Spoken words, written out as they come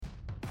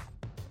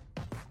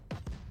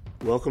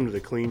Welcome to the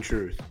Clean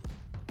Truth,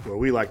 where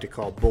we like to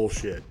call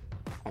bullshit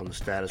on the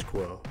status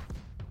quo.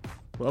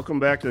 Welcome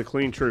back to the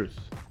Clean Truth,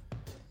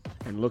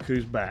 and look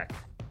who's back.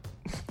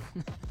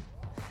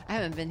 I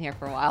haven't been here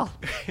for a while.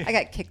 I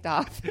got kicked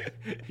off.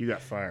 You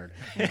got fired.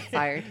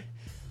 Fired.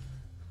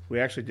 We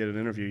actually did an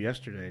interview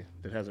yesterday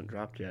that hasn't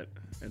dropped yet,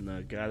 and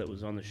the guy that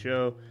was on the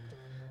show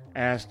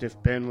asked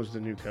if Ben was the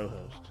new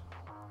co-host.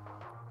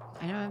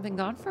 I know I've been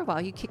gone for a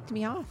while. You kicked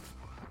me off.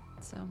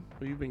 So.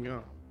 Well, you've been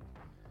gone.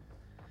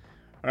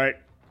 All right.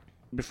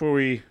 Before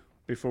we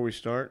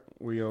start,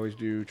 we always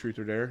do Truth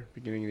or Dare,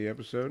 beginning of the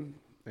episode,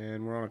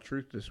 and we're on a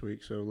truth this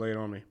week, so lay it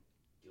on me.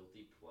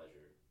 Guilty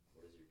pleasure.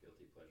 What is your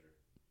guilty pleasure?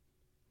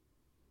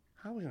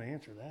 How are we going to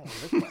answer that on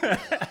this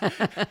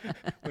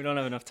podcast? We don't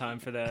have enough time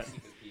for that. Keep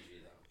it PG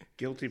though.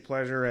 Guilty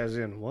pleasure as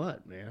in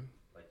what, man?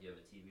 Like you have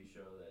a TV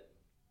show that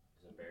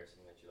is embarrassing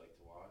that you like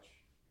to watch.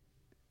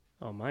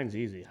 Oh, mine's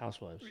easy.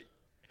 Housewives.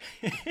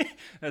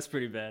 That's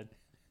pretty bad.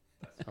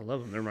 I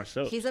love them. They're my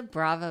soap. He's a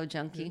Bravo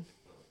junkie.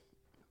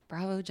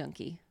 Bravo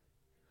junkie.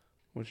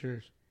 What's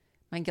yours?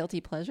 My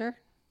guilty pleasure?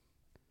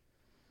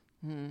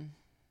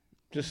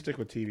 Just stick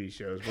with TV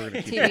shows. We're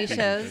going to keep TV it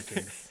shows.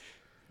 PG-13.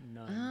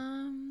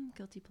 None.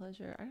 Guilty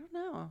pleasure. I don't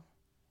know.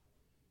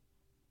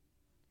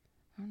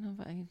 I don't know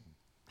if I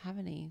have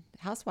any.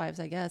 Housewives,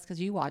 I guess,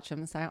 because you watch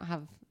them, so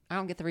I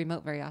don't get the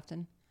remote very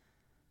often.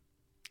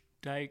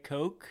 Diet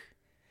Coke.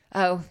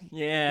 Oh,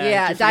 Yeah.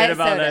 yeah, Diet diet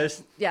about soda.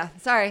 those. Yeah,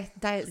 sorry,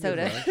 diet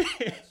soda. That's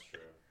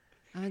true.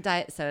 I'm a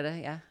diet soda.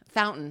 Yeah,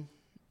 fountain.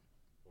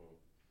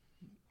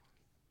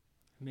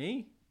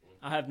 Me?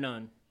 I have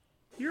none.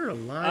 You're a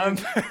I'm lion.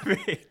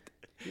 perfect.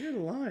 You're a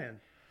lion.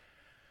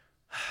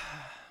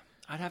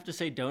 I'd have to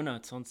say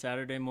donuts on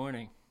Saturday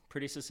morning.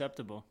 Pretty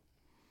susceptible.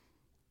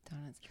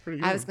 Donuts. Pretty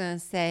good. I was going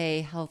to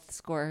say health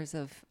scores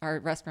of our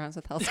restaurants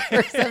with health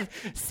scores of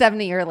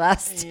 70 or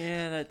less,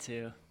 Yeah, that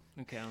too.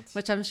 That counts.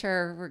 which I'm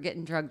sure we're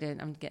getting drugged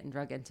in. I'm getting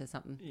drugged into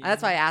something.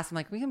 That's why I asked him,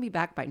 like, we can be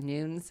back by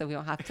noon so we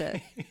don't have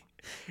to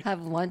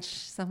have lunch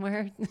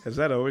somewhere. Has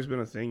that always been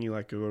a thing? You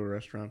like to go to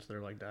restaurants that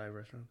are like dive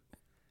restaurants?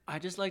 I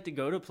just like to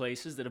go to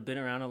places that have been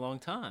around a long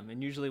time.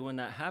 And usually when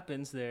that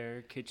happens,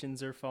 their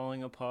kitchens are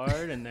falling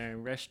apart and their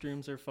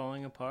restrooms are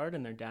falling apart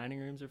and their dining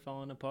rooms are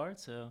falling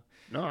apart. So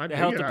No, I the dig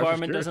health it. I was just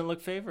department curious. doesn't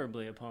look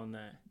favorably upon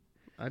that.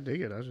 I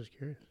dig it. I was just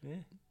curious. Yeah.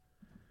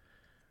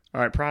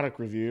 All right, product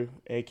review,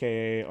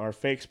 a.k.a. our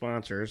fake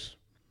sponsors,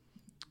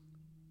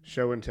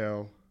 Show and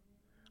Tell.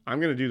 I'm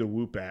going to do the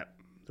Whoop app,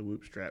 the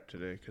Whoop strap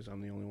today, because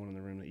I'm the only one in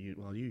the room that you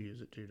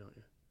use it too, don't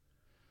you?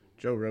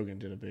 Joe Rogan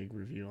did a big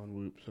review on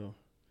Whoop, so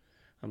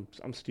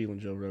I'm stealing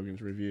Joe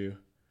Rogan's review.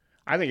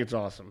 I think it's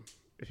awesome.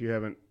 If you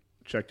haven't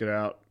checked it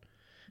out,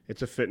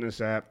 it's a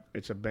fitness app.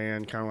 It's a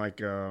band, kind of like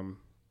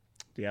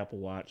the Apple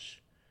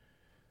Watch.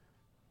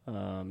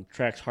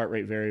 Tracks heart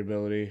rate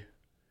variability.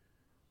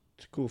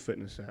 It's a cool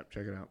fitness app.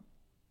 Check it out.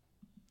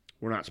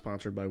 We're not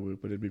sponsored by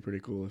Whoop, but it'd be pretty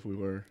cool if we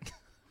were.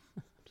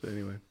 So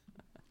anyway.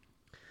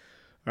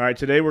 All right,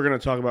 today we're going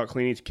to talk about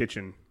Clean Eatz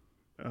Kitchen.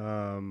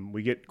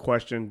 We get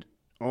questioned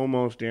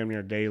almost damn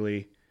near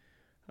daily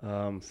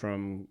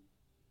from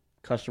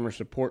customer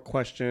support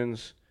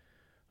questions,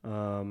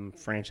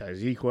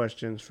 franchisee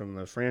questions from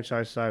the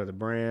franchise side of the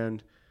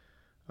brand.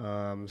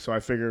 So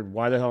I figured,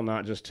 why the hell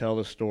not just tell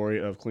the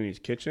story of Clean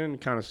Eatz Kitchen,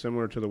 kind of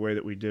similar to the way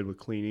that we did with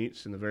Clean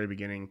Eatz in the very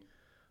beginning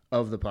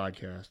of the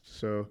podcast.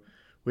 So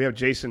we have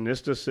Jason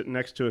Nista sitting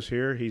next to us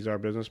here. He's our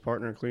business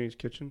partner in Clean Eatz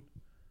Kitchen.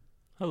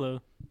 Hello.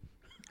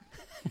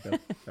 That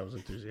was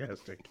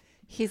enthusiastic.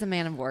 He's a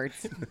man of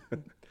words.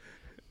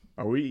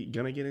 Are we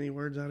going to get any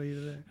words out of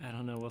you today? I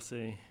don't know. We'll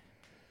see.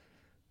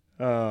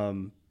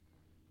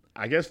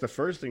 I guess the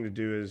first thing to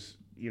do is,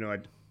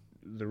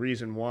 the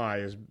reason why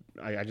is,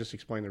 I just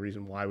explained the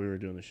reason why we were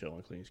doing the show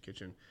on Clean Eatz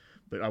Kitchen,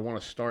 but I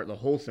want to start the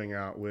whole thing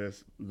out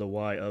with the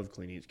why of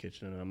Clean Eatz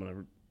Kitchen, and I'm going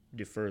to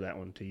defer that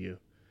one to you,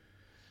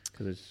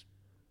 because it's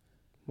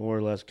more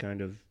or less kind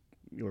of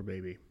your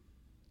baby.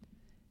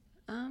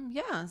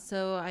 Yeah,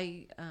 so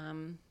I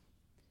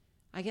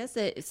guess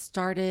we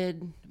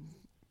started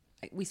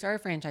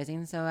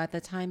franchising. So at the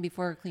time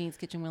before Clean Eatz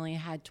Kitchen, we only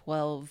had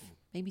 12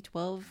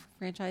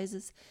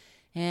 franchises.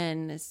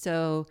 And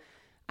so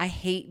I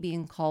hate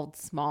being called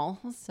small.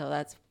 So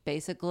that's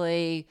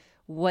basically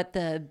what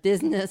the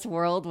business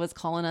world was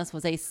calling us,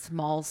 was a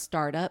small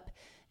startup.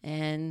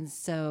 And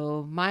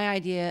so my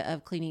idea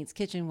of Clean Eatz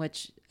Kitchen,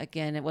 which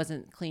again, it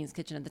wasn't Clean Eatz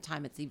Kitchen at the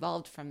time, it's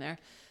evolved from there,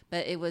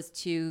 but it was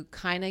to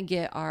kind of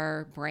get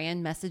our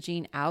brand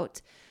messaging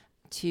out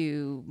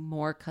to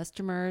more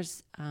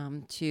customers,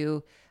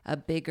 to a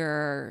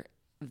bigger,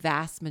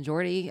 vast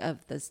majority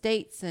of the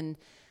states. And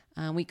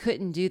we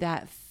couldn't do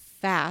that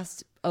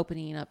fast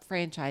opening up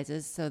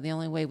franchises. So the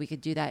only way we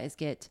could do that is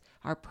get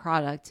our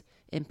product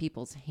in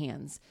people's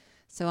hands.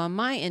 So on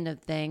my end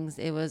of things,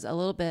 it was a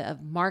little bit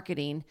of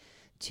marketing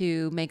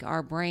to make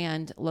our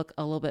brand look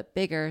a little bit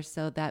bigger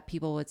so that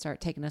people would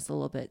start taking us a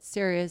little bit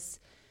serious.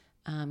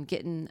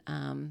 Getting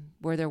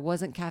where there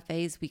wasn't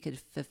cafes, we could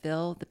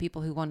fulfill the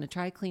people who wanted to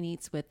try Clean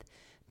Eatz with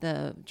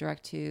the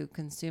direct to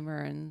consumer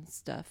and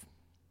stuff.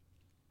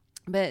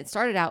 But it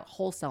started out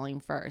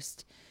wholesaling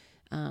first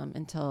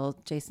until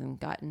Jason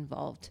got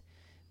involved.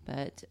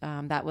 But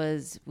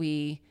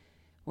we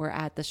were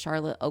at the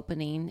Charlotte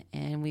opening,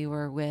 and we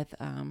were with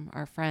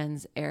our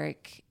friends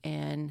Eric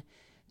and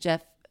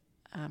Jeff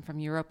from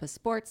Europa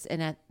Sports.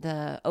 And at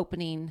the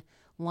opening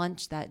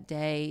lunch that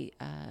day,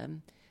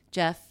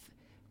 Jeff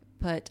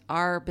put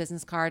our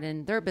business card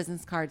and their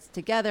business cards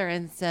together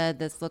and said,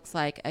 "This looks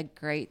like a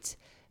great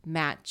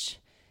match."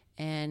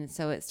 And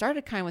so it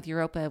started kind of with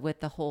Europa, with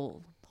the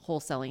whole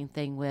wholesaling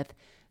thing with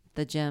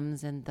the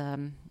gyms and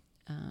the,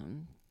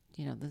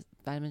 the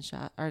vitamin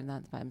shop, or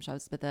not the vitamin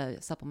shops, but the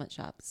supplement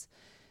shops.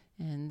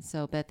 And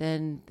so, but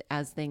then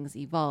as things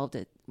evolved,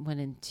 it went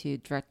into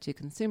direct to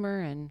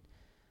consumer, and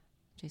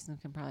Jason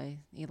can probably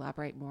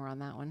elaborate more on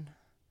that one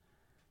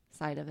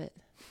side of it.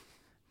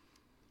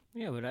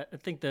 Yeah, but I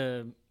think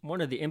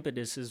one of the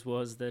impetuses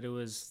was that it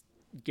was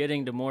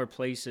getting to more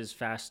places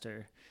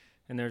faster.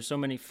 And there's so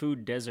many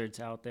food deserts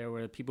out there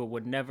where people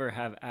would never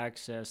have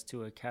access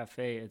to a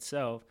cafe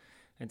itself.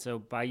 And so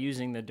by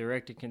using the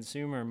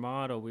direct-to-consumer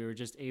model, we were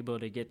just able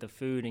to get the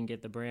food and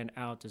get the brand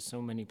out to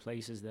so many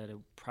places that it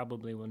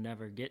probably will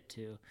never get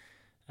to.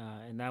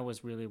 And that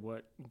was really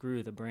what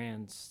grew the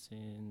brands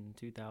in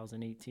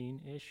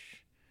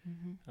 2018-ish.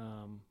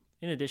 Mm-hmm.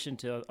 In addition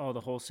to all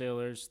the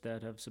wholesalers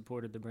that have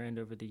supported the brand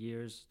over the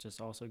years,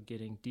 just also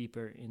getting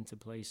deeper into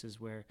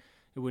places where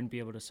it wouldn't be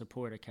able to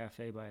support a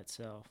cafe by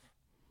itself.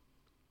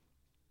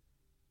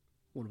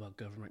 What about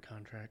government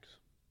contracts?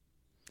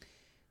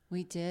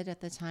 We did at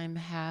the time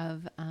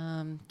have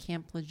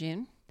Camp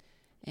Lejeune,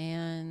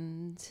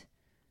 and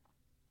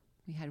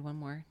we had one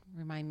more.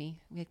 Remind me.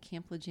 We had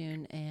Camp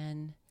Lejeune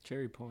and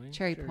Cherry Point.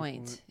 Cherry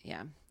Point,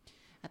 yeah,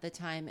 at the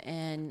time.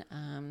 And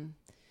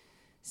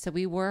so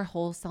we were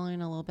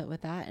wholesaling a little bit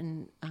with that,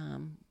 and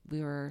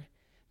we were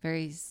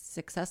very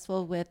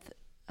successful with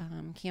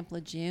Camp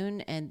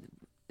Lejeune. And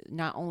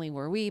not only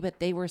were we, but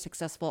they were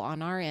successful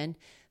on our end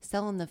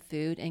selling the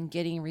food and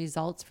getting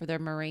results for their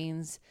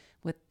Marines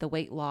with the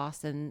weight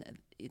loss and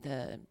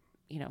the,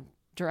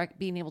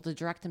 being able to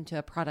direct them to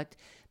a product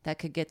that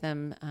could get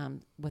them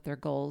with their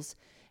goals.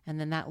 And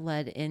then that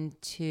led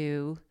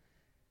into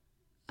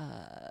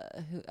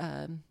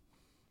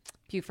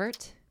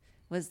Beaufort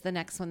was the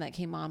next one that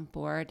came on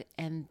board,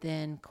 and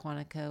then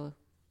Quantico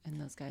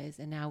and those guys.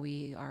 And now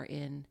we are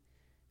in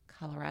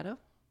Colorado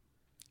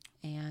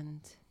and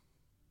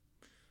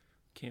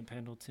Camp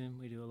Pendleton.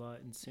 We do a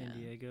lot in San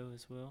Diego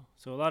as well.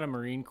 So a lot of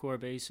Marine Corps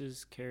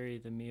bases carry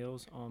the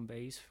meals on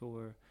base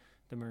for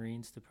the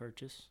Marines to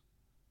purchase.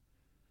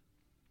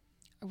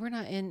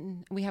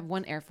 We have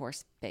one Air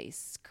Force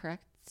base,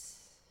 correct?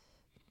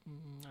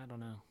 I don't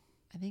know.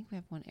 I think we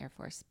have one Air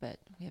Force, but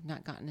we have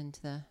not gotten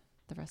into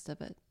the rest of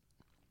it.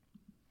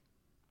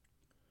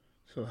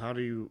 So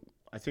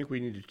I think we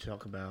need to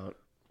talk about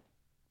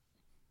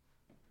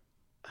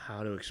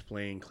how to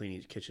explain Clean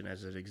Eatz Kitchen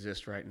as it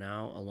exists right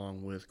now,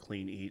 along with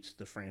Clean Eatz,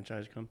 the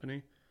franchise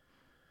company.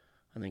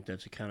 I think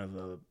that's a kind of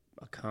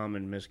a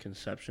common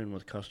misconception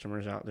with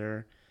customers out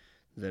there,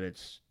 that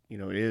it's,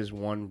 it is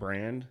one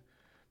brand,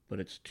 but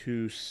it's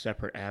two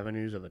separate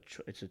avenues of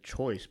it's a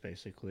choice,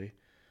 basically.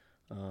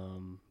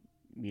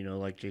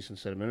 Like Jason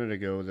said a minute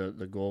ago,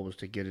 the goal was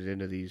to get it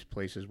into these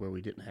places where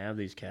we didn't have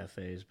these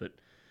cafes. But,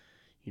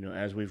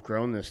 as we've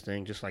grown this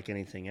thing, just like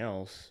anything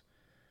else,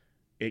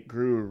 it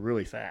grew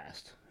really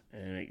fast.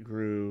 And it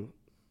grew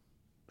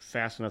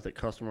fast enough that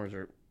customers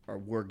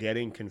were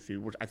getting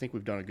confused, which I think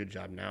we've done a good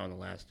job now in the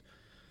last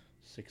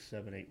 6,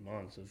 7, 8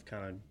 months of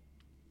kind of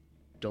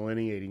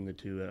delineating the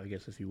two, I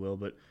guess, if you will.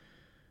 But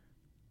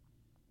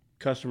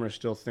customers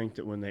still think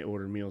that when they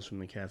order meals from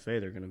the cafe,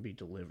 they're going to be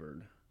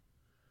delivered.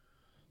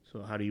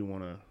 So how do you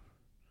want to,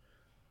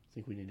 I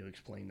think we need to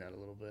explain that a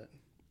little bit.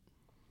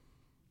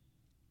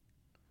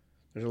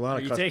 There's a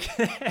lot of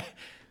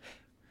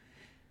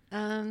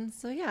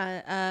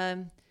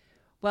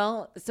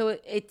So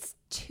it's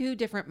two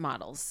different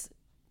models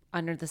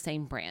under the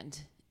same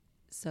brand.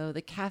 So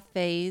the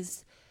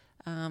cafes,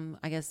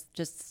 I guess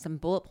just some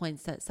bullet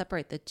points that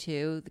separate the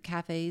two. The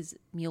cafes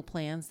meal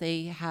plans,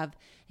 they have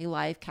a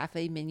live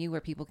cafe menu where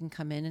people can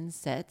come in and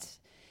sit.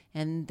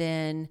 And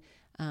then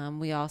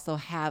we also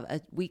have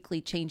a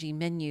weekly changing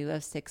menu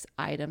of 6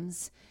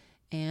 items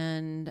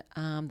and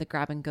the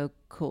grab and go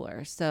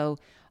cooler. So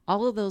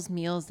all of those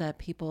meals that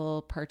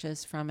people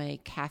purchase from a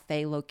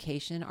cafe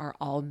location are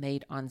all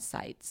made on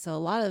site. So a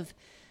lot of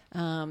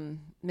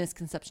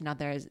misconception out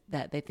there is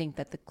that they think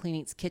that the Clean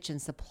Eatz Kitchen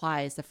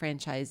supplies the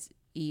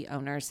franchisee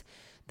owners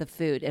the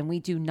food, and we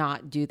do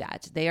not do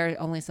that. They are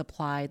only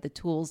supplied the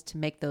tools to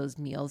make those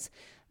meals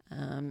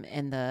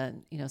and the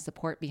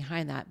support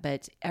behind that.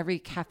 But every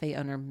cafe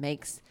owner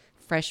makes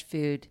fresh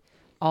food,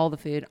 all the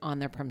food on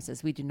their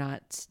premises. We do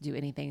not do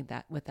anything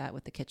with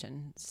the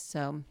kitchen.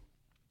 So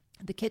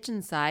the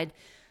kitchen side,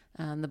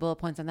 the bullet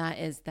points on that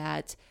is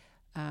that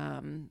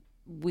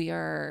we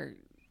are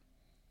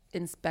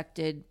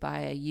inspected by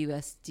a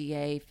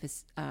USDA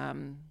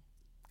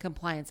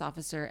compliance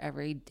officer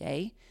every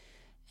day.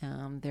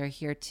 They're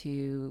here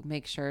to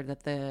make sure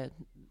that the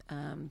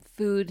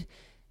food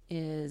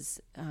is,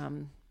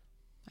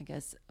 I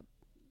guess,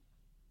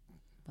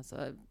 what's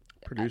a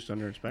Produced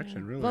under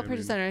inspection, really. well,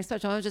 produced under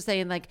inspection. I was just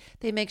saying, like,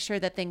 they make sure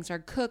that things are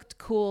cooked,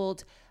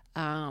 cooled,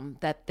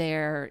 that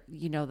they're,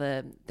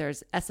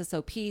 there's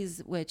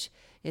SSOPs, which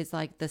is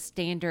like the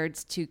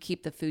standards to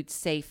keep the food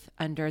safe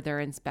under their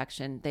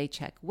inspection. They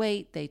check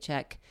weight, they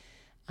check,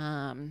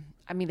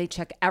 they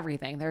check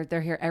everything.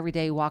 They're here every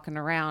day walking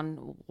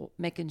around,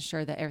 making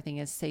sure that everything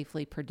is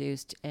safely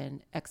produced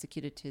and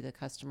executed to the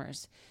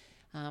customers.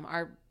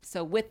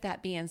 So with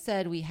that being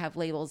said, we have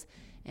labels,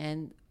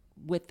 and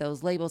with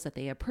those labels that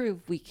they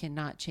approve, we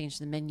cannot change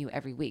the menu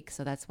every week.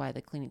 So that's why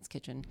the Clean Eatz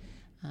Kitchen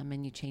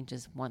menu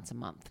changes once a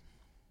month.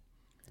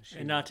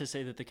 And not to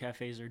say that the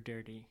cafes are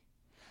dirty.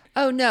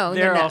 Oh, no.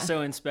 They're no.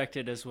 also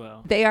inspected as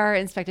well. They are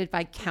inspected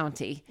by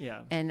county.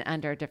 Yeah. And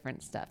under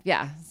different stuff.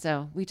 Yeah.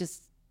 So we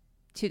just,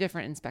 2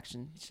 different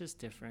inspections. It's just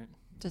different.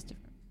 Just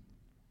different.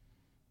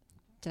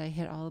 Did I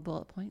hit all the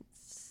bullet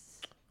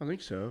points? I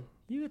think so.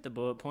 You get the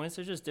bullet points.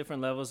 There's just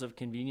different levels of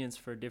convenience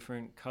for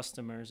different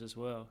customers as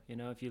well.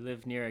 If you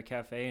live near a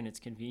cafe and it's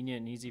convenient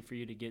and easy for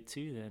you to get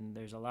to, then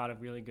there's a lot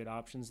of really good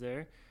options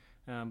there.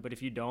 But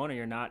if you don't, or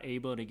you're not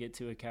able to get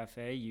to a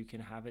cafe, you can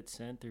have it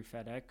sent through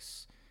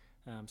FedEx,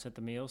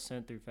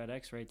 sent through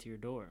FedEx right to your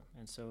door.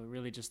 And so it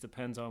really just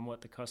depends on what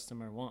the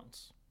customer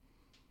wants.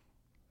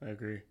 I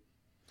agree.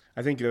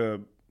 I think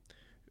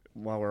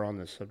while we're on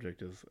the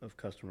subject of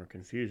customer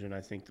confusion,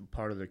 I think the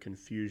part of the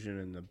confusion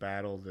and the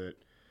battle that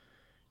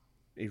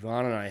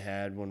Evonne and I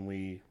had when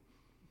we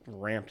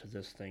ramped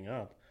this thing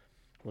up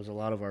was a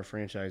lot of our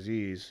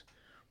franchisees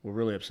were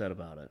really upset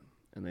about it.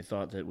 And they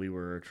thought that we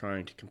were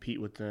trying to compete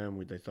with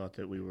them. They thought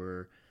that we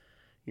were,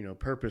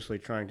 purposely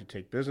trying to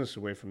take business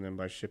away from them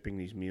by shipping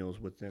these meals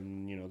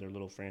within, their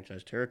little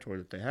franchise territory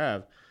that they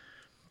have.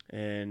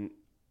 And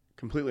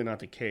completely not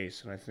the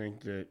case. And I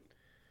think that,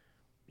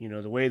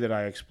 the way that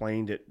I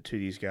explained it to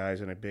these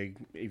guys in a big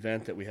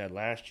event that we had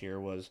last year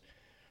was,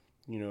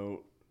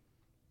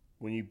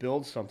 when you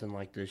build something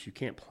like this, you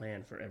can't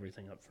plan for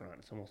everything up front.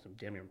 It's almost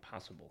damn near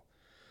impossible.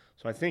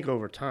 So I think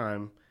over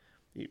time,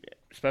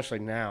 especially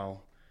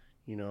now,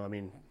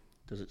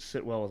 does it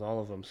sit well with all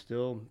of them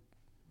still?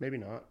 Maybe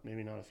not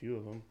a few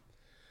of them.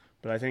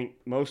 But I think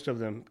most of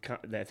them,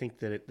 I think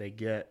that they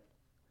get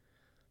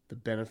the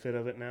benefit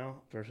of it now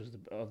versus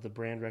of the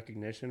brand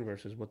recognition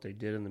versus what they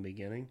did in the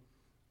beginning,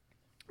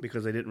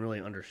 because they didn't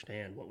really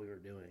understand what we were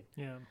doing.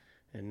 Yeah.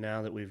 And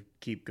now that we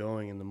keep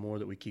going, and the more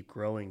that we keep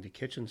growing the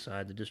kitchen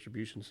side, the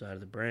distribution side of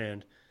the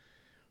brand,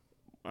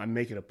 I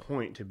make it a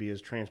point to be as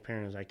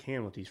transparent as I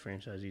can with these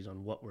franchisees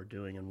on what we're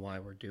doing and why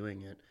we're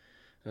doing it.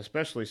 And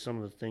especially some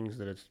of the things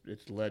that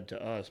it's led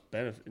to us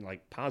benefit,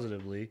 like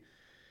positively,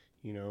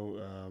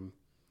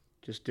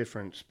 just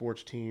different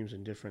sports teams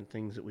and different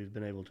things that we've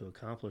been able to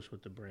accomplish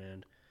with the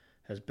brand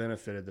has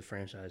benefited the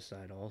franchise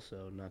side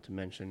also, not to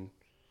mention,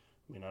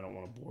 I don't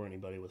want to bore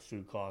anybody with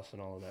food costs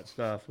and all of that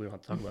stuff. We don't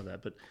have to talk about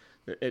that, but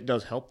it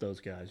does help those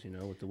guys,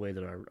 with the way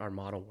that our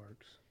model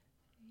works.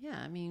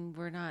 Yeah,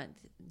 we're not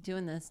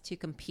doing this to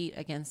compete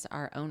against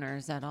our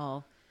owners at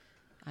all.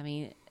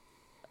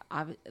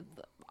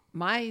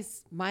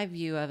 My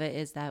view of it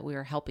is that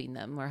we're helping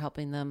them. We're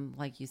helping them,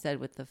 like you said,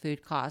 with the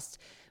food cost,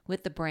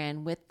 with the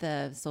brand, with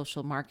the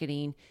social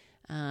marketing.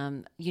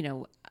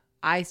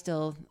 I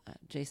still,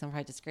 Jason will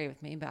probably disagree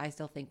with me, but I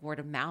still think word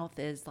of mouth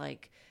is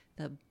like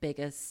the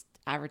biggest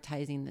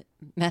advertising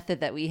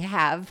method that we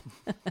have.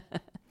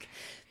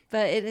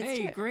 But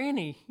hey,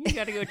 Granny, you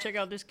got to go check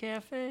out this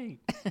cafe.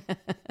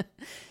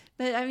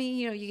 But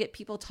you get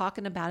people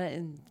talking about it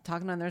and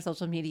talking on their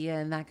social media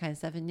and that kind of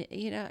stuff. And,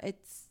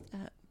 it's,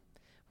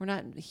 we're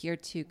not here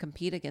to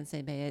compete against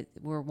anybody.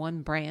 We're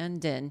one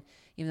brand. And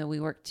even though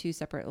we work 2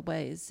 separate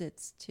ways,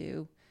 it's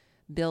to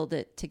build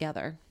it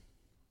together.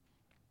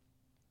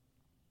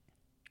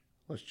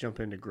 Let's jump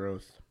into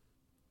growth.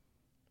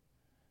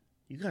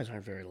 You guys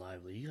aren't very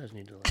lively. You guys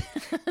need to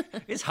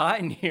It's hot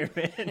in here,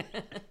 man.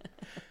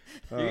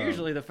 You're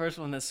usually the first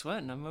one that's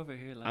sweating. I'm over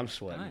here like I'm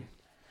sweating.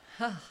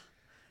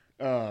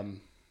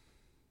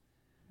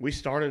 We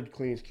started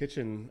Clean Eatz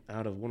Kitchen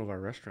out of one of our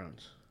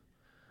restaurants.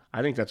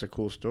 I think that's a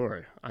cool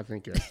story. I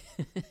think it's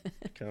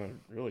kind of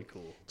really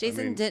cool.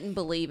 Jason didn't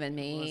believe in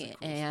me,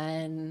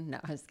 and no,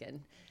 I was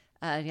kidding.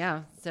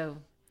 So.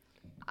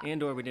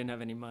 And/or we didn't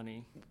have any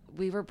money.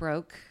 We were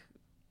broke,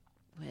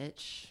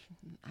 which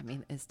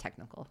is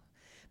technical.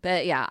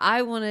 But yeah,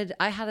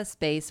 I had a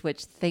space,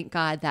 which thank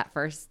God that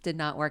first did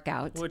not work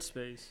out. What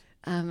space?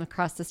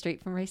 Across the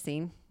street from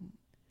Racine.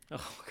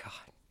 Oh God.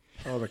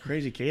 Oh, the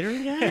crazy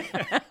catering guy?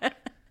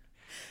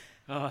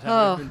 Oh, that would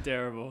have been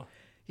terrible.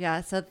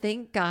 Yeah, so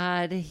thank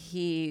God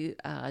he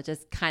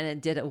just kind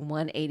of did a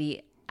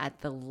 180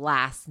 at the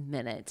last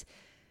minute.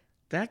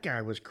 That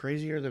guy was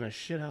crazier than a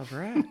shithouse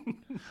rat.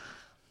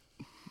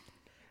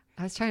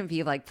 I was trying to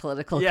be like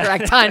political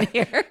correct on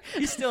here.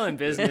 He's still in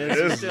business.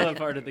 He's still a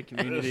part of the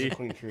community. That's the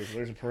clean truth.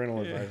 There's a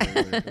parental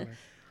advisory.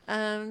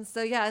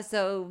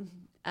 So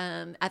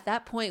at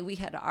that point we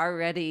had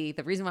already,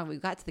 the reason why we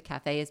got to the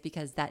cafe is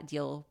because that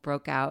deal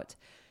broke out.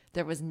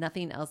 There was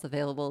nothing else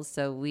available.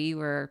 So we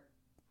were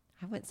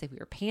I wouldn't say we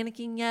were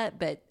panicking yet,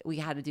 but we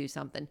had to do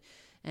something.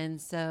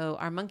 And so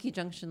our Monkey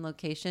Junction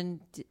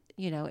location,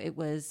 it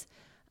was,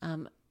 I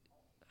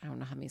don't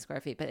know how many square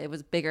feet, but it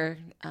was bigger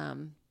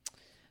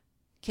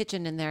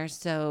kitchen in there.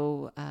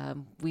 So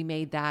we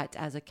made that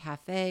as a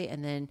cafe.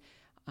 And then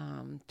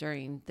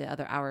during the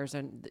other hours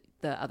and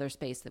the other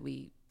space that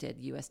we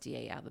did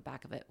USDA out of the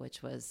back of it,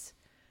 which was,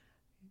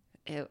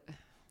 it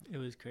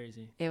was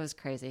crazy. It was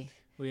crazy.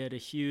 We had a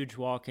huge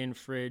walk-in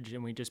fridge,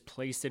 and we just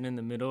placed it in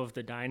the middle of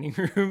the dining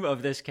room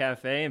of this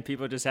cafe, and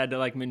people just had to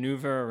like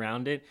maneuver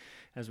around it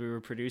as we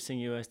were producing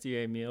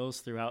USDA meals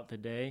throughout the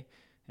day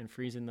and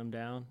freezing them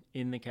down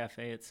in the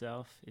cafe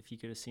itself. If you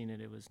could have seen it,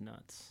 it was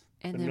nuts.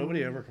 And but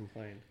nobody ever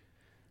complained.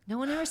 No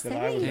one ever said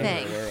that I was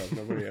anything. Ever aware of.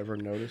 Nobody ever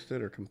noticed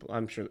it, or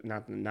I'm sure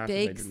not.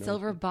 Big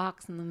silver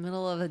box in the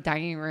middle of the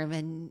dining room,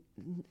 and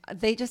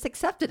they just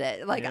accepted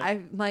it. Like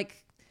I'm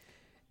like.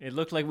 It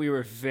looked like we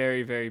were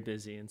very, very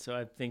busy. And so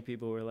I think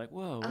people were like,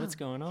 whoa, what's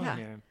going on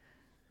here?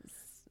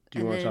 Do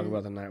you want to talk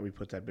about the night we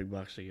put that big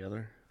box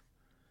together?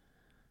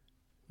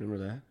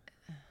 Remember that?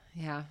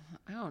 Yeah.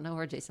 I don't know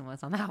where Jason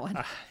was on that one.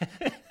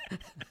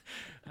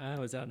 I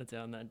was out of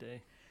town that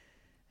day.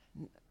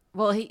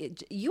 Well,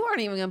 you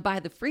weren't even going to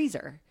buy the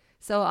freezer.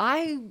 So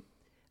I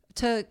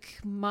took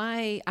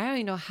I don't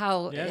even know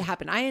how it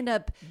happened. I ended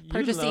up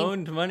purchasing. You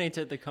loaned money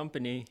to the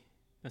company.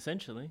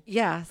 Essentially.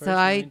 Yeah. So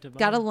I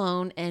got a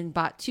loan and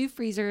bought 2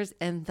 freezers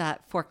and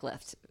that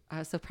forklift. I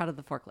was so proud of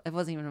the forklift. It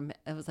wasn't even,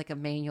 it was like a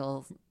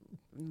manual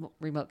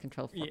remote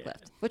control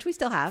forklift, which we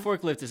still have.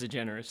 Forklift is a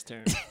generous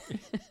term.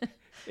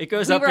 It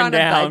goes up and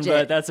down,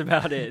 but that's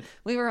about it.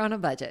 We were on a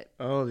budget.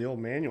 Oh, the old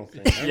manual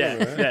thing.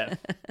 Yeah.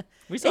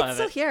 We still have it's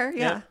still it. Here.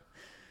 Yeah.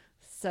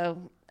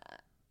 So,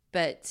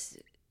 but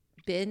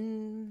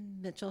Ben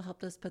Mitchell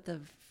helped us put the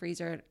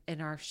freezer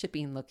in our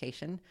shipping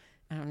location.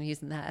 I'm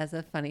using that as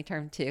a funny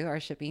term too.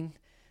 Our shipping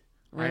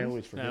room. I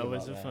always forget that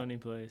was about a funny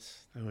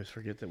place. I always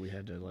forget that we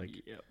had to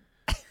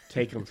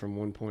take them from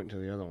one point to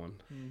the other one.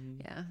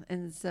 Mm-hmm. Yeah,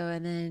 and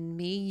then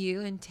me,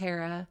 you, and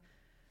Tara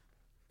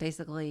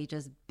basically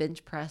just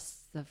bench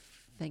pressed the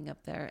thing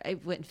up there.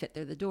 It wouldn't fit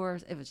through the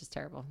doors. It was just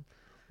terrible.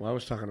 Well, I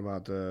was talking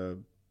about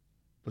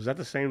was that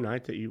the same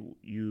night that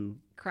you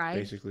cried?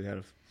 Basically had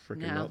a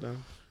freaking meltdown?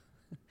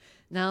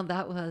 No,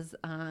 that was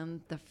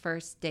the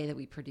first day that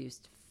we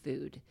produced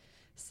food.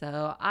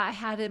 So I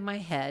had in my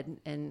head,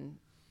 and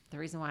the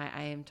reason why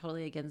I am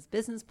totally against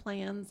business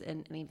plans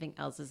and anything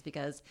else is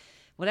because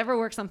whatever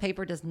works on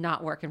paper does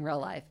not work in real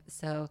life.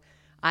 So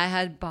I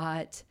had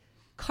bought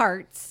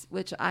carts,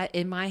 which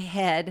in my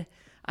head,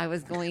 I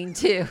was going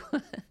to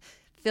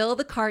fill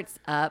the carts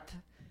up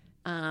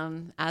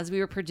as we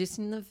were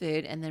producing the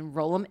food and then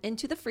roll them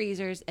into the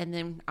freezers. And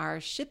then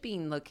our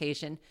shipping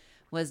location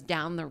was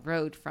down the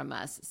road from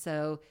us.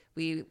 So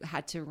we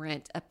had to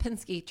rent a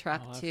Penske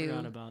truck I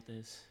forgot about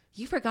this.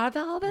 You forgot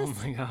about all this? Oh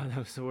my God, that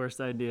was the worst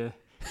idea.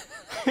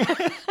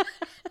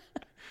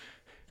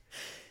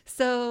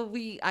 So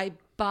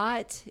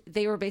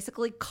they were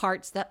basically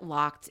carts that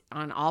locked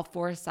on all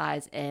 4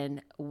 sides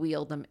and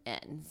wheeled them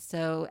in.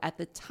 So at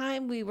the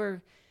time we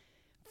were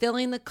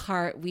filling the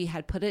cart, we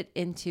had put it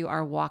into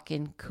our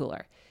walk-in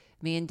cooler.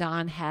 Me and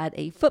Don had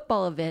a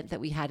football event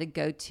that we had to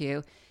go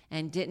to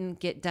and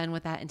didn't get done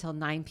with that until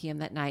 9 p.m.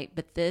 that night.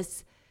 But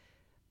this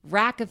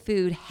rack of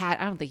food I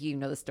don't think you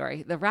know the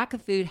story. The rack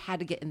of food had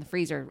to get in the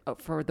freezer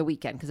for the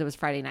weekend because it was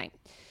Friday night.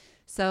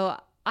 So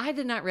I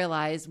did not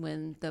realize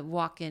when the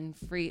walk-in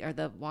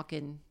freezers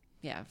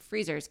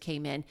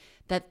came in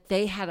that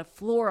they had a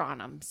floor on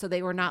them. So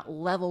they were not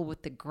level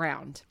with the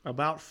ground.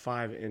 About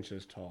 5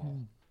 inches tall.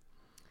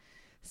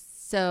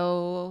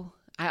 So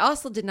I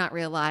also did not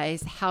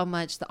realize how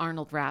much the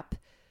Arnold wrap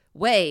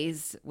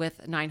weighs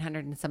with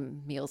 900 and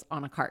some meals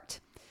on a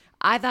cart.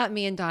 I thought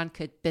me and Don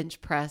could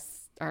bench press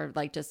or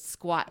just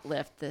squat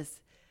lift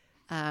this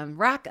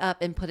rack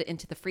up and put it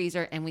into the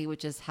freezer and we would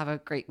just have a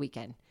great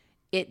weekend.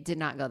 It did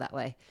not go that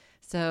way.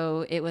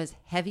 So it was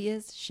heavy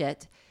as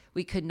shit.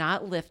 We could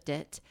not lift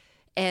it.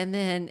 And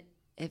then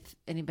if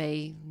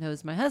anybody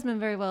knows my husband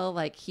very well,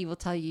 he will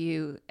tell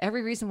you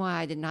every reason why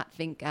I did not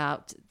think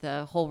out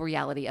the whole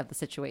reality of the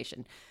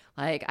situation.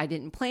 I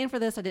didn't plan for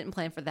this. I didn't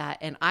plan for that.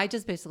 And I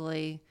just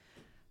basically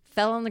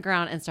fell on the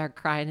ground and started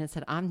crying and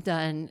said, I'm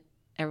done.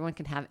 Everyone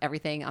can have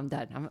everything. I'm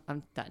done.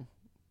 I'm done.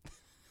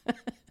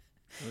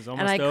 It was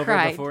almost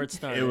over before it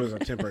started. It was a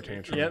temper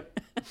tantrum. Yep.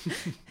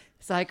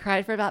 So I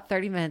cried for about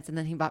 30 minutes and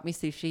then he bought me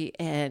sushi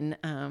and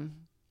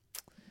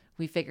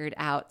we figured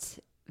out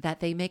that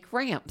they make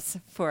ramps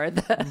for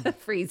the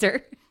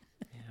freezer.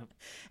 Yep.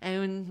 And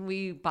when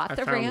we bought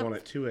the ramp. I ramp. found one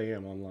at 2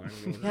 a.m. online.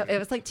 It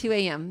was 2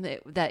 a.m.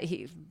 that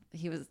he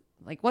was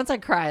once I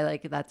cry,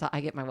 that's how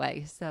I get my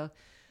way. So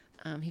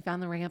he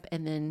found the ramp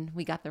and then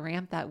we got the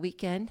ramp that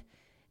weekend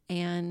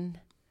and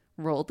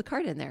rolled the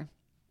cart in there.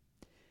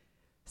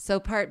 So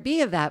part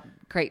B of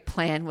that great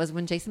plan was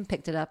when Jason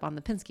picked it up on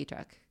the Penske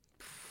truck.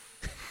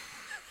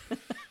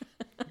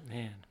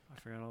 Man, I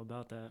forgot all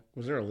about that.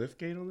 Was there a lift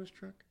gate on this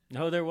truck?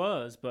 No, there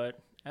was,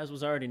 but as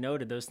was already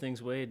noted, those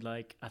things weighed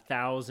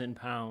 1,000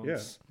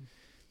 pounds. Yeah.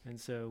 And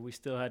so we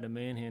still had to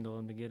manhandle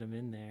him to get him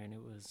in there. And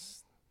it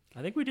was,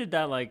 I think we did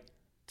that like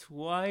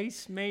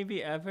twice,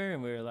 maybe ever.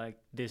 And we were like,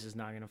 this is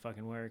not going to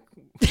fucking work.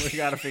 We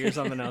got to figure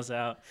something else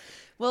out.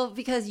 Well,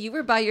 because you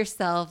were by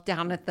yourself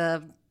down at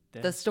the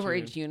That's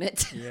storage true.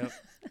 unit. Yep.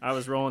 I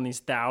was rolling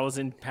these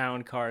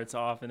 1,000-pound carts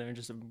off, and they were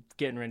just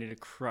getting ready to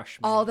crush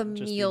me. All the Just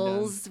be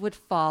meals would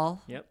fall.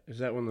 done. Yep. Is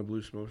that when the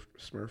blue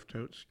Smurf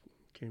totes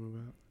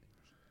came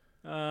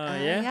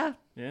about? Yeah.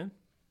 Yeah.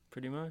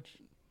 Pretty much.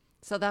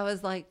 So that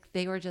was like,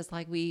 they were just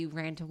like, we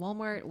ran to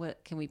Walmart.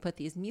 What can we put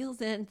these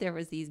meals in? There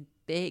was these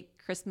big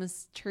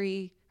Christmas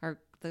tree or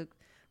the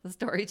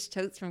storage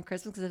totes from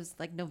Christmas because it was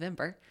like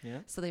November. Yeah.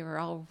 So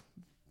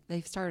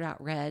they started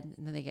out red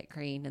and then they get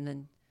green and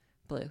then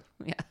blue.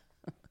 Yeah.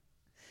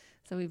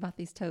 So we bought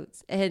these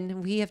totes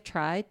and we have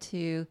tried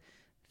to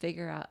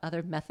figure out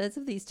other methods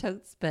of these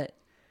totes, but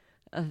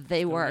they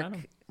Still work. got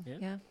 'em.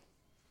 Yeah.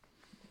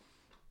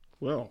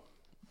 Well,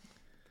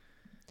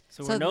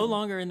 So So we're no the-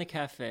 longer in the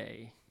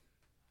cafe.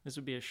 This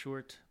would be a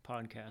short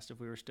podcast if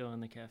we were still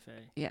in the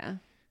cafe. Yeah.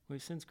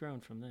 We've since grown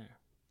from there.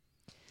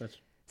 that's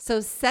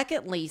So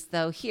second lease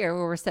though, here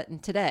where we're sitting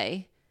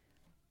today,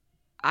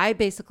 I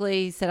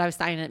basically said I was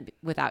signing it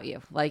without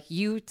you. Like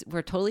you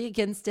were totally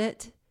against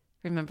it.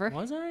 Remember?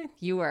 Was I?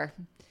 You were.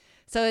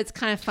 So it's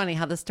kind of funny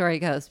how the story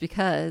goes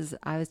because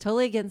I was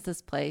totally against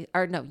this place.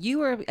 Or no, you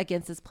were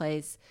against this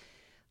place.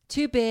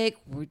 Too big.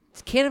 We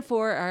can't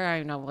afford. Or I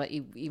don't know what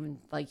you even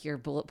like your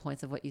bullet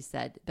points of what you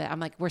said. But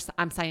I'm like,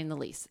 I'm signing the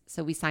lease.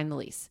 So we signed the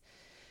lease.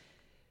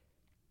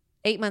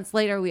 8 months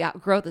later, we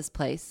outgrow this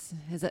place.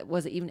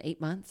 Was it even 8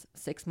 months?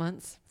 6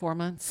 months? 4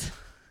 months?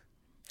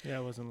 Yeah,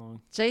 it wasn't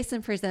long.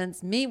 Jason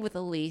presents me with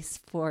a lease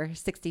for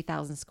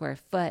 60,000 square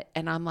foot.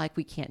 And I'm like,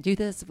 we can't do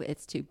this.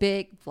 It's too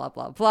big, blah,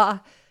 blah, blah.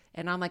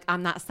 And I'm like,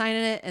 I'm not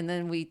signing it. And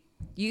then we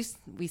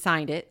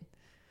signed it.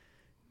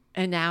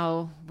 And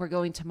now we're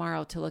going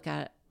tomorrow to look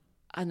at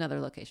another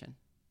location.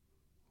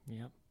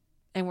 Yep.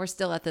 And we're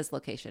still at this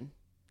location.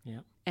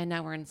 Yep. And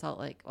now we're in Salt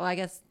Lake. Well, I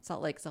guess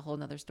Salt Lake's a whole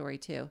nother story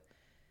too.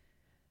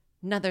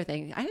 Another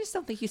thing. I just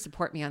don't think you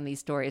support me on these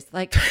stories.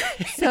 Like,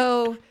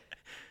 so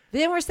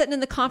then we're sitting in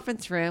the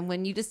conference room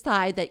when you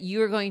decide that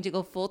you are going to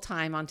go full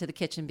time onto the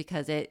kitchen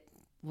because it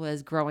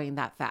was growing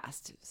that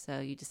fast. So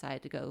you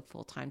decided to go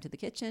full time to the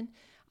kitchen.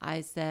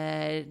 I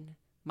said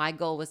my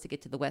goal was to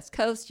get to the West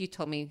Coast. You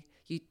told me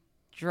you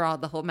draw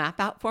the whole map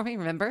out for me.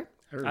 Remember?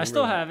 I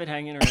still have it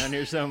hanging around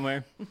here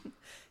somewhere.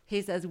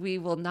 He says we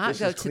will not this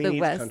go is to Clean the Eatz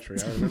West. country.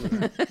 I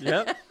remember that.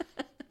 Yep.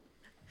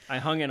 I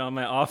hung it on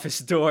my office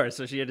door,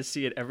 so she had to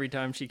see it every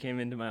time she came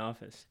into my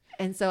office.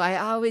 And so I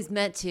always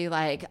meant to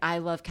I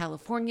love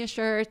California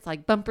shirts,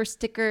 like bumper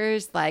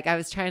stickers. Like I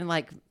was trying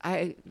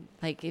to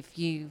if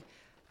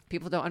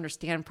people don't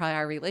understand probably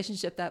our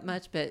relationship that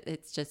much, but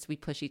it's just, we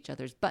push each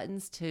other's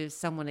buttons to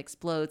someone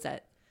explodes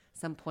at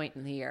some point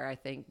in the year, I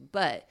think.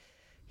 But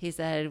he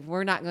said,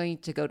 we're not going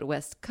to go to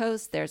West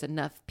Coast. There's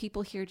enough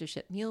people here to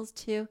ship meals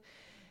to.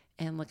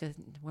 And look at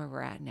where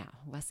we're at now,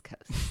 West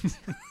Coast.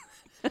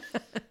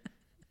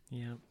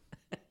 Yep.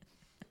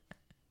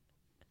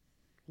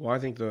 Well, I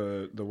think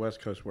the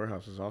West Coast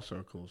warehouse is also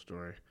a cool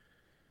story.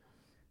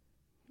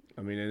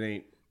 I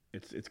mean,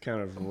 it's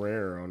kind of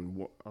rare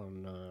on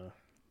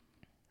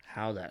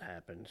how that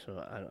happened. So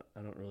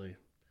I don't really.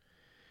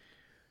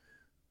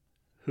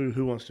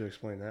 Who wants to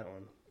explain that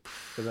one?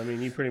 Because I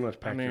mean, you pretty much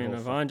packed your whole.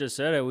 Evonne just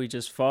said it. We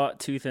just fought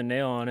tooth and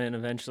nail on it, and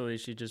eventually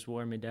she just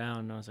wore me down.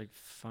 And I was like,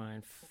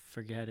 fine,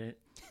 forget it.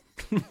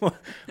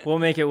 We'll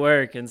make it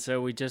work. And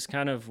so we just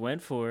kind of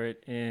went for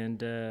it,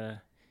 and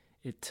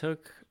it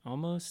took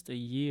almost a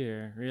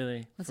year,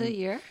 really. Was it a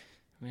year?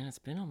 Man, it's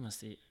been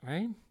almost a year,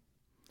 right?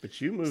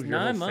 But you moved It's your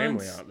whole 9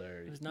 family months. out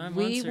there. It was 9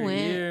 We months or went-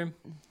 a year.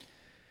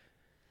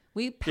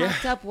 We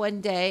packed up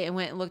one day and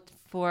went and looked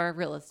for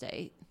real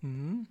estate.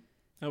 Mm-hmm.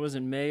 That was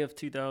in May of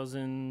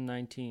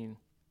 2019.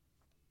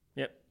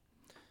 Yep.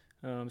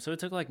 So it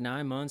took like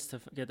 9 months to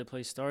get the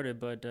place started,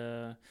 but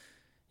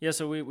yeah.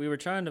 So we were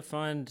trying to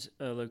find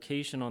a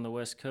location on the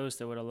West Coast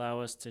that would allow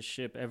us to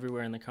ship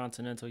everywhere in the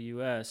continental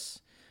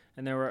U.S.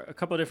 And there were a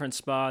couple different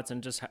spots,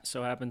 and just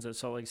so happens that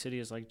Salt Lake City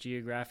is like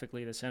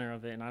geographically the center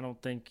of it. And I don't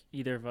think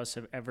either of us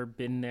have ever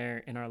been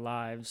there in our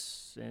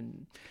lives.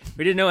 And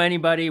we didn't know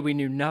anybody. We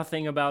knew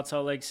nothing about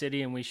Salt Lake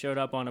City. And we showed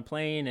up on a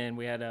plane, and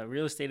we had a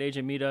real estate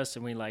agent meet us,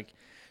 and we like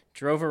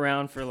drove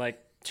around for like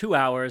 2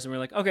 hours, and we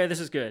were like, okay, this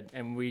is good.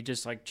 And we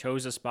just like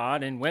chose a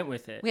spot and went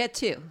with it. We had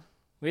two.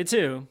 We had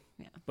two,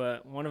 Yeah.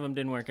 but one of them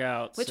didn't work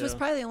out. Which was so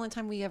probably the only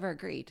time we ever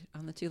agreed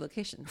on the two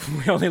locations.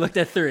 we only looked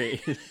at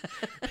three.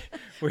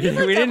 we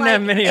looked didn't at,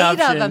 have like, many 8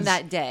 options. of them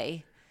that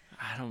day.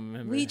 I don't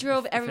remember. We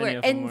drove if any everywhere.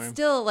 of them And were.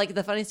 still, like,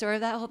 the funny story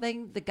of that whole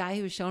thing, the guy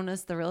who was showing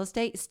us the real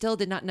estate still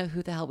did not know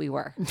who the hell we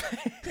were.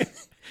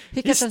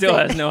 He kept on still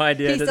saying- has no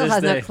idea He to still this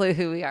has day. no clue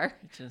who we are.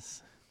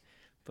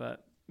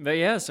 But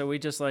yeah, so we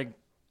just like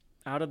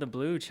out of the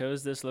blue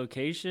chose this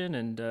location,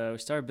 and we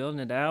started building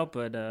it out.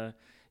 But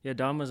yeah,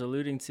 Dom was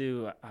alluding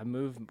to, I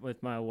moved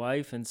with my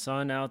wife and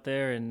son out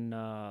there in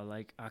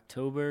like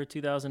October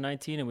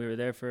 2019, and we were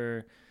there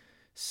for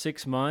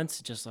 6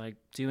 months, just like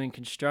doing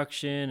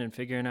construction and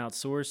figuring out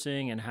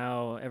sourcing and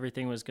how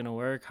everything was going to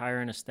work,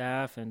 hiring a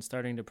staff and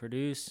starting to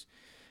produce.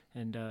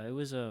 And it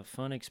was a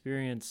fun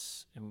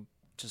experience, and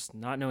just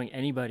not knowing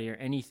anybody or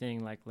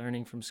anything, like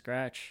learning from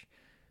scratch.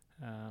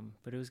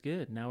 But it was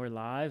good. Now we're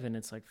live and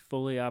it's like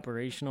fully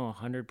operational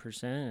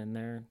 100%, and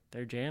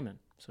they're jamming.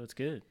 So it's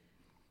good.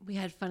 We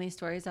had funny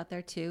stories out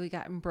there too. We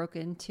got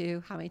broken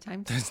into how many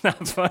times? It's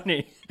not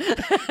funny.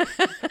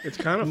 It's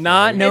kind of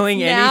Not funny.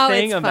 knowing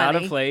anything it's about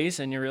funny. a place,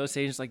 and your real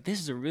estate is like, this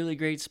is a really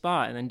great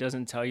spot, and then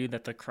doesn't tell you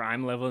that the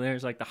crime level there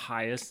is like the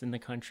highest in the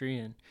country.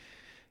 And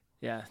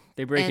yeah,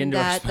 they break And into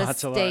our that the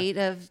spots a lot. state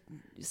of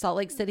Salt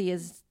Lake City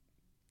is,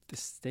 The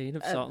state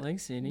of Salt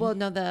Lake City. well,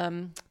 no,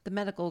 the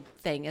medical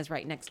thing is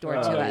right next door to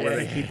Oh, us. where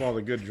they keep all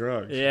the good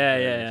drugs.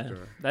 Yeah. Next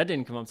door. That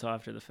didn't come up till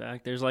after the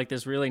fact. There's like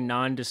this really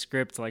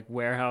nondescript like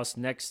warehouse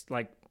next,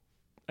 like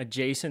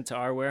adjacent to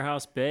our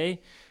warehouse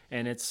bay,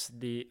 and it's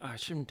I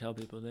shouldn't tell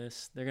people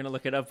this. They're gonna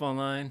look it up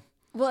online.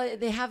 Well,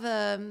 they have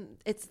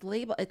it's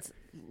label. It's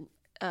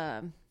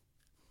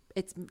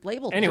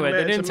labeled. Anyway, a they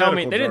me- didn't it's a tell me.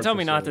 medical They didn't drug tell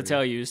me not to facility.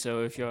 tell you.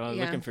 So if you're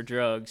Yeah. looking for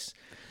drugs,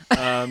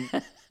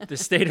 the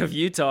state of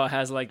Utah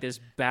has like this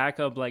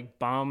backup like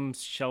bomb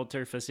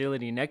shelter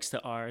facility next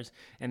to ours,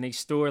 and they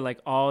store like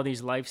all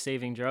these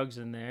life-saving drugs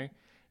in there.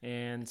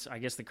 And I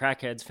guess the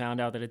crackheads found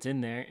out that it's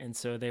in there, and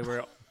so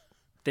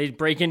they'd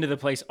break into the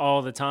place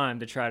all the time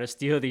to try to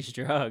steal these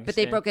drugs. But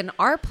they And- broke in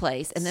our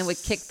place and then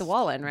would kick the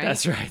wall in, right?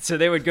 That's right. So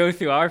they would go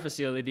through our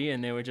facility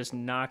and they would just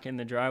knock in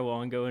the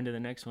drywall and go into the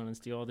next one and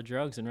steal all the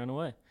drugs and run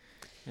away.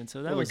 And so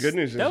that Well, the was good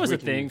news is that was we a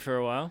thing can- for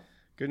a while.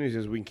 Good news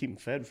is we can keep them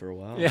fed for a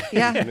while. Yeah.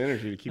 Yeah. Give them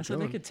energy to keep So they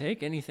going. could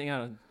take anything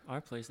out of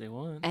our place they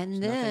want.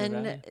 And There's nothing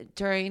about then it.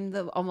 during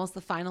almost the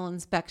final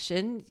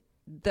inspection,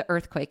 the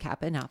earthquake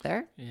happened out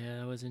there. Yeah,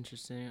 that was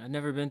interesting. I'd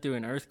never been through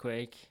an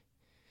earthquake,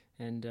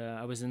 and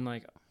I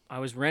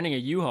was renting a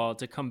U-Haul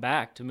to come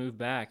back, to move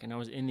back, and I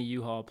was in the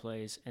U-Haul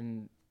place,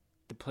 and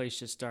the place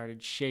just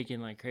started shaking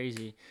like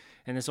crazy.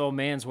 And this old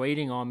man's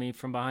waiting on me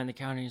from behind the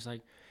counter. He's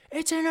like,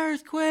 "It's an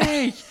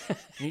earthquake!" And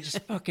he just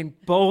fucking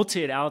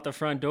bolted out the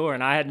front door,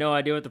 and I had no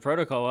idea what the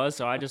protocol was,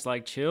 so I just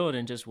like chilled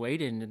and just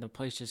waited, and the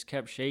place just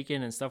kept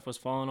shaking, and stuff was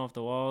falling off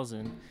the walls,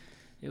 and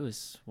it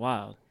was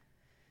wild.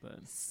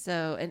 But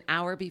So an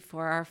hour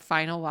before our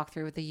final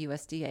walkthrough with the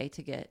USDA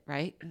to get,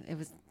 right? It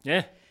was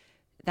yeah.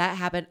 that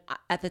happened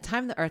at the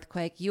time of the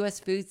earthquake. US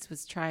Foods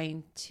was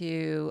trying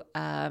to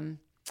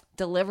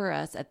deliver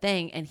us a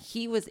thing, and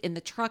he was in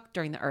the truck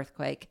during the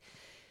earthquake.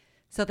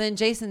 So then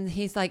Jason,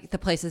 he's like, the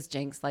place is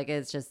jinxed. Like,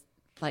 it's just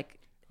like,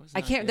 was I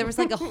not can't, good. there was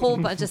like a whole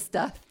bunch of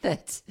stuff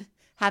that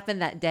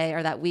happened that day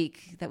or that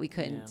week that we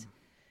couldn't. Yeah.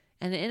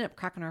 And it ended up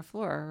cracking our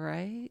floor,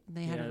 right?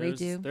 They had to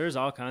redo. There's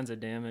all kinds of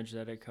damage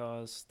that it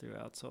caused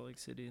throughout Salt Lake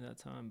City that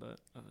time, but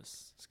it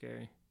was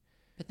scary.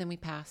 But then we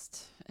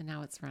passed, and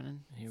now it's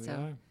running. Here we So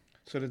are.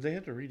 So did they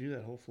have to redo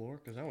that whole floor?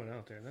 Because I went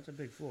out there, and that's a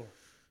big floor.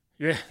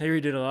 Yeah, they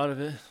redid a lot of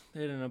it.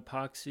 They had an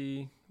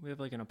epoxy. We have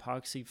like an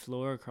epoxy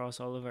floor across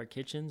all of our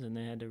kitchens, and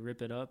they had to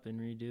rip it up and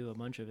redo a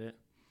bunch of it.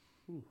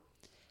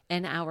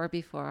 an hour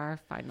before our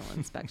final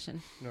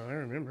inspection. No, I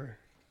remember.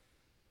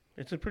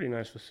 It's a pretty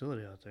nice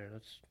facility out there.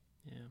 That's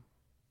Yeah,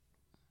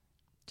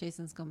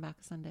 Jason's going back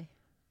Sunday.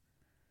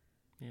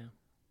 yeah.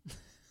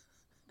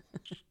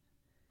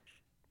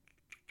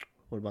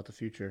 What about the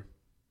future?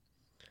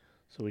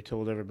 So we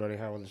told everybody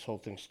how this whole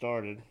thing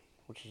started,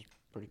 which is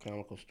pretty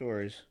comical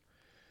stories.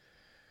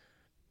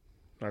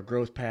 Our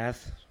growth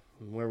path,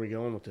 and where are we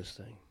going with this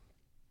thing?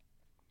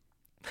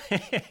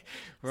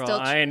 We're Still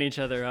all eyeing each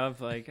other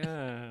up like,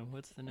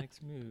 what's the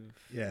next move?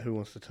 Yeah, who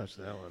wants to touch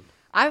that one?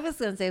 I was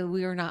going to say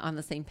we were not on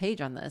the same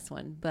page on this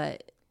one,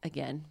 but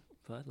again,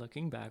 But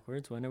looking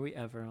backwards, when are we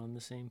ever on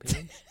the same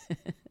page?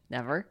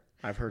 never.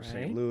 I've heard Right?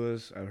 St.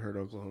 Louis. I've heard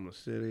Oklahoma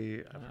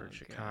City. I've heard Oh,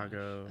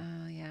 Chicago.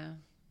 Oh, yeah.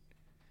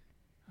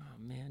 Oh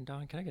man,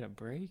 Don, can I get a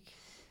break?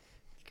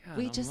 God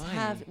We just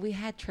almighty. we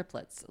had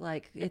triplets.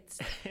 Like, it's,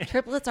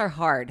 triplets are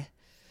hard.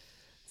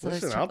 So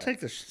there's Listen, I'll triplets. take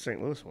the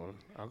St. Louis one.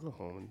 I'll go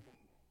home. And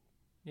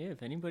Yeah,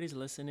 if anybody's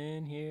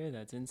listening here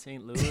that's in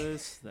St.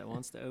 Louis that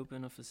wants to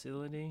open a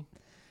facility,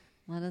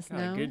 Let us got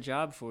know. a good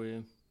job for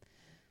you.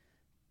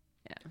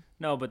 Yeah.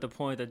 No, but the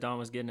point that Don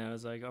was getting at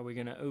was like, are we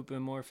going to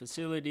open more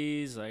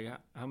facilities? Like,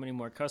 how many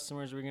more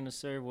customers are we going to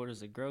serve? What does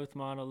the growth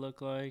model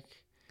look like?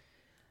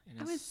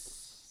 And I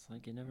it's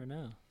like, you never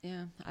know.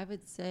 Yeah, I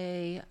would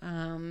say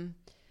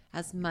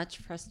as much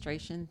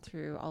frustration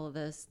through all of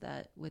this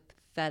that with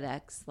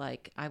FedEx,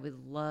 like I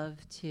would love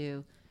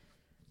to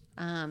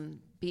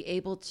be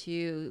able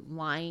to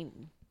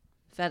line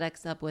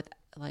FedEx up with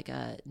like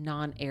a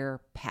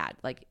non-air pad.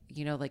 Like,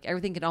 you know, like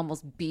everything could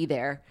almost be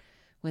there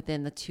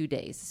within the 2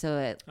 days.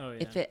 So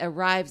if it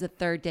arrives the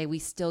third day, we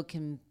still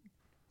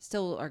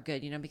are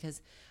good, you know,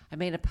 because I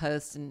made a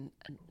post and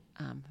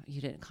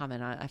you didn't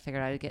comment on it. I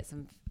figured I would get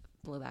some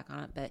blowback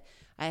on it, but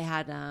I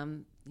had,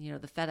 you know,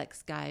 the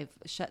FedEx guy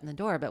shutting the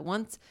door. But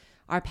once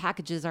our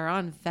packages are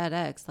on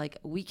FedEx, like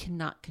we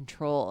cannot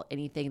control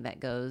anything that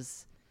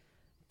goes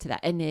to that.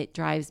 And it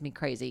drives me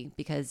crazy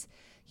because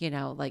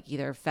like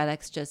either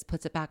FedEx just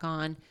puts it back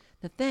on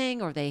the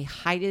thing, or they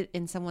hide it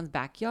in someone's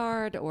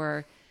backyard,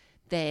 or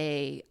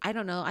I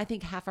don't know. I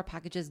think half our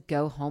packages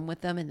go home with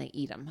them and they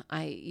eat them.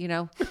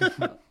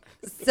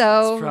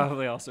 So It's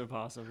probably also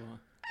possible.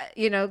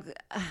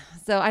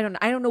 So I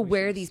don't know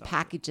where should these stop it.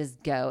 packages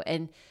go.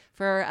 And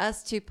for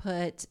us to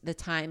put the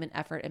time and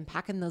effort in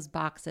packing those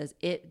boxes,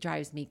 it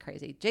drives me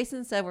crazy.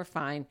 Jason said we're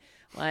fine.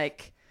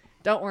 Like,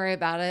 don't worry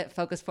about it.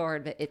 Focus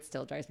forward, but it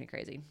still drives me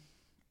crazy.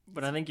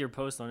 But I think your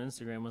post on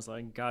Instagram was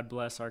like, God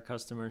bless our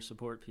customer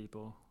support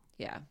people.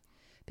 Yeah.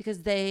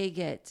 Because they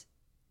get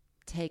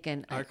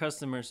taken. Our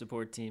customer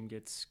support team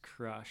gets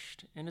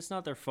crushed, and it's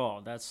not their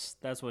fault. That's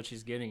what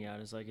she's getting at.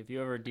 Is like, if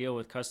you ever deal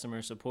with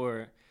customer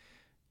support,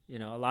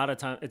 a lot of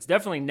times it's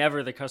definitely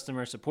never the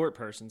customer support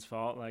person's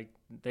fault. Like,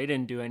 they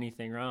didn't do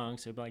anything wrong,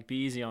 so like be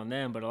easy on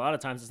them. But a lot of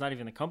times it's not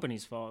even the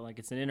company's fault. Like,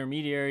 it's an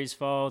intermediary's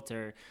fault,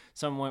 or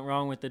something went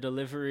wrong with the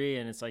delivery,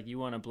 and it's like you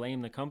want to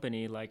blame the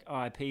company. Like, oh,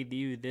 I paid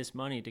you this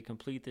money to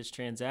complete this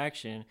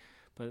transaction,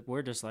 but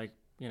we're just like,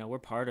 we're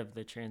part of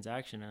the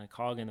transaction and a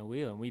cog in the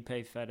wheel, and we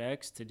pay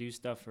FedEx to do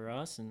stuff for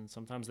us, and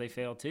sometimes they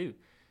fail too,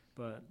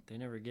 but they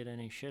never get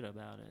any shit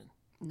about it.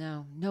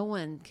 No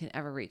one can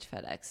ever reach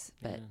FedEx,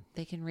 but Yeah.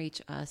 they can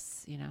reach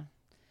us,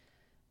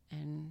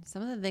 And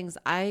some of the things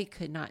I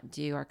could not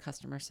do are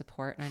customer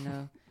support. And I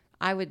know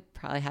I would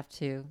probably have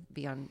to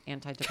be on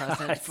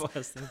antidepressants. God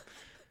bless them.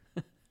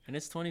 And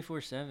it's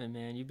 24/7,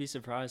 man. You'd be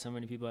surprised how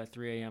many people at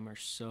 3 a.m. are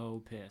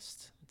so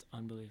pissed. It's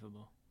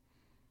unbelievable.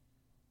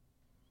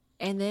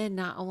 And then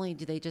not only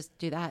do they just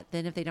do that,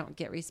 then if they don't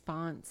get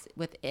response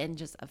within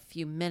just a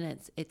few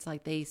minutes, it's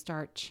like they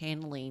start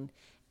channeling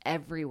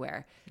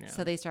everywhere. Yeah.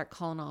 So they start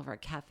calling all of our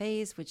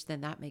cafes, which then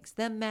that makes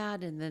them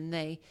mad. And then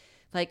they,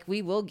 like,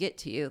 we will get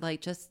to you.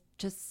 Like, just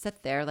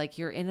sit there. Like,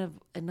 you're in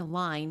a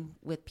line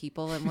with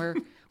people, and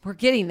we're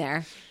getting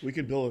there. We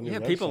could build a new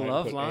website people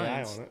love and put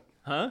lines. AI on it.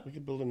 Huh? We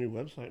could build a new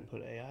website and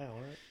put AI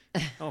on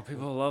it. Oh,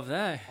 people love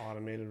that.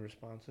 Automated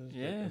responses.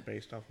 Yeah.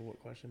 Based off of what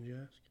questions you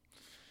ask.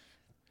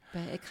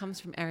 But it comes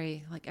from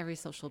every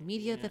social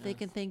media that they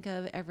can think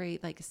of.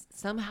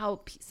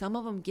 Somehow some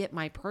of them get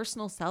my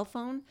personal cell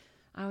phone.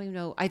 I don't even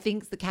know. I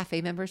think the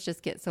cafe members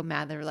just get so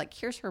mad. They're like,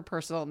 here's her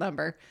personal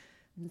number.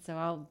 And so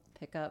I'll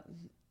pick up.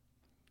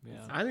 Yeah.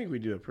 I think we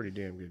do a pretty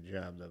damn good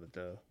job of it,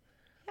 though.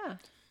 Yeah.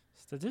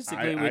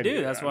 Statistically, I we do.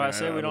 do. That's I why I mean,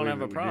 say I we don't believe have a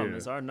that we problem. do.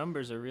 Is our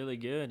numbers are really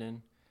good,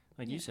 and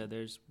like you said,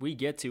 we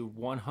get to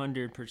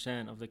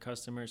 100% of the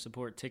customer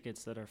support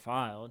tickets that are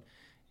filed.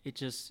 It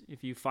just,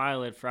 if you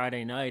file it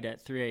Friday night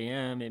at 3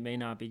 a.m., it may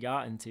not be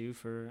gotten to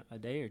for a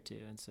day or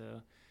two, and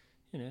so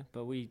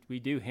but we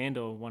do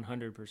handle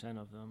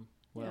 100% of them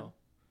well.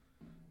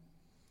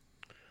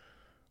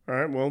 All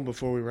right. Well,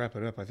 before we wrap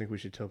it up, I think we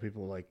should tell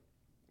people like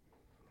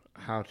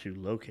how to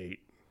locate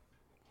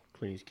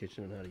Clean Eatz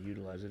Kitchen and how to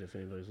utilize it. If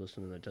anybody's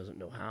listening that doesn't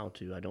know how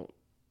to, I don't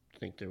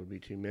think there would be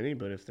too many,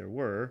 but if there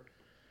were,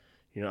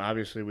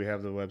 obviously we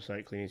have the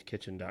website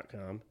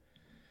cleaneatskitchen.com.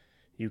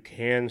 You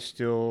can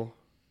still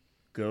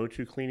go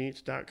to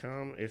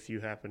cleaneats.com if you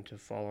happen to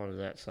fall onto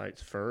that site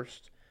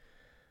first.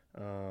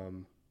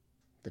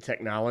 The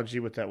technology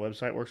with that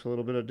website works a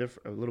little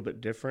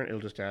bit different. It'll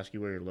just ask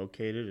you where you're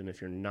located, and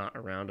if you're not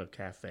around a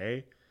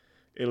cafe,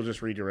 it'll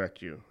just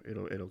redirect you.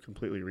 It'll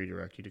completely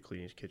redirect you to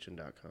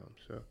cleaneatskitchen.com.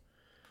 So,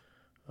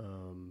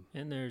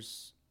 And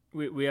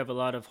we have a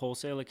lot of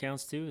wholesale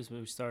accounts too, as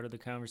we started the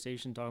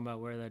conversation talking about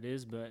where that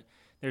is, but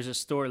there's a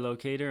store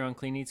locator on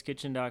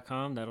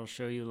cleaneatskitchen.com that'll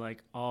show you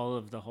like all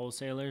of the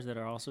wholesalers that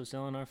are also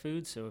selling our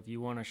food. So if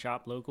you want to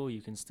shop local, you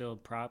can still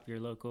prop your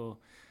local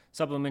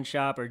supplement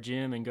shop or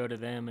gym and go to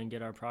them and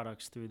get our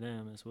products through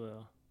them as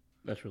well.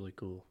 that's really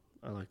cool.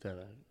 I like that.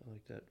 I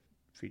like that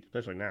feature,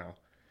 especially now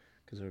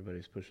because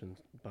everybody's pushing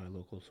buy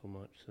local so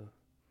much. So,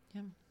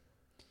 Yeah.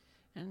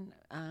 And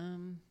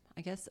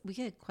I guess we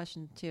get a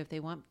question too. If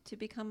they want to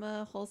become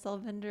a wholesale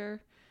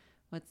vendor,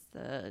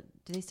 do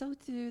they still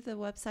do the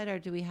website, or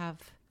do we have?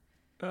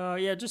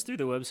 Yeah, just through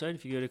the website.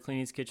 If you go to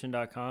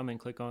cleaneatskitchen.com and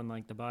click on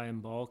like the buy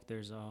in bulk,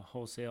 there's a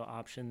wholesale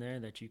option there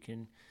that you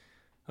can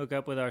hook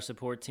up with our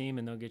support team,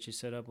 and they'll get you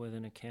set up with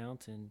an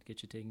account and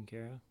get you taken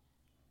care of.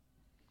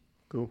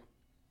 cool.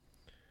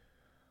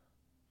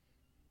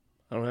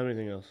 I don't have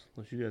anything else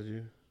unless you guys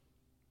do.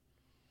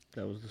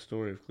 That was the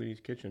story of Clean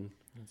Eatz Kitchen.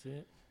 That's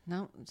it.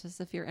 No,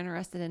 just if you're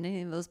interested in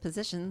any of those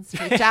positions,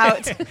 reach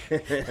out. We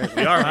are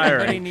Everybody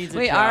hiring. needs a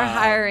We job. are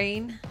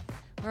hiring.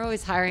 We're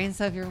always hiring.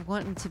 So if you're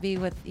wanting to be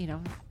with,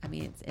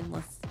 it's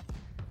endless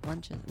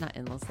lunches, not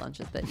endless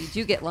lunches, but you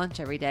do get lunch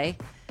every day.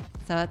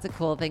 So that's a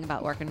cool thing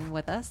about working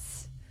with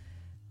us.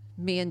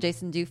 Me and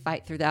Jason do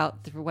fight through the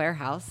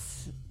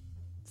warehouse.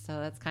 So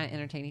that's kind of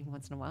entertaining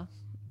once in a while.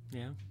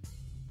 Yeah.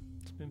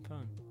 It's been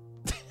fun.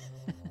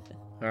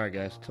 All right,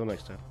 guys. Till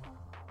next time.